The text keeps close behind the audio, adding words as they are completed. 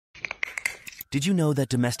Did you know that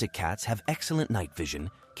domestic cats have excellent night vision,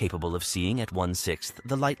 capable of seeing at 1/6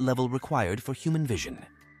 the light level required for human vision?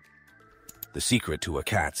 The secret to a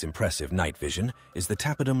cat's impressive night vision is the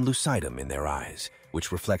tapetum lucidum in their eyes,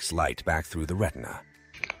 which reflects light back through the retina.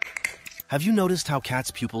 Have you noticed how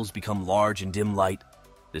cats' pupils become large in dim light?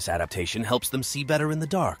 This adaptation helps them see better in the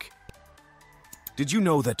dark. Did you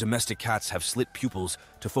know that domestic cats have slit pupils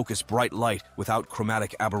to focus bright light without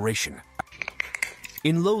chromatic aberration?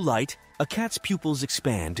 In low light, a cat's pupils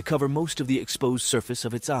expand to cover most of the exposed surface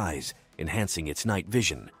of its eyes, enhancing its night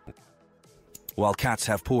vision. While cats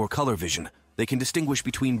have poor color vision, they can distinguish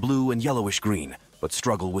between blue and yellowish-green, but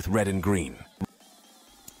struggle with red and green.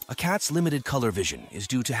 A cat's limited color vision is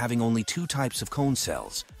due to having only 2 types of cone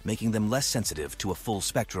cells, making them less sensitive to a full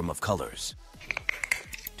spectrum of colors.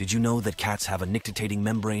 Did you know that cats have a nictitating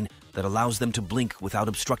membrane that allows them to blink without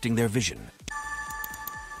obstructing their vision?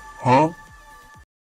 Huh?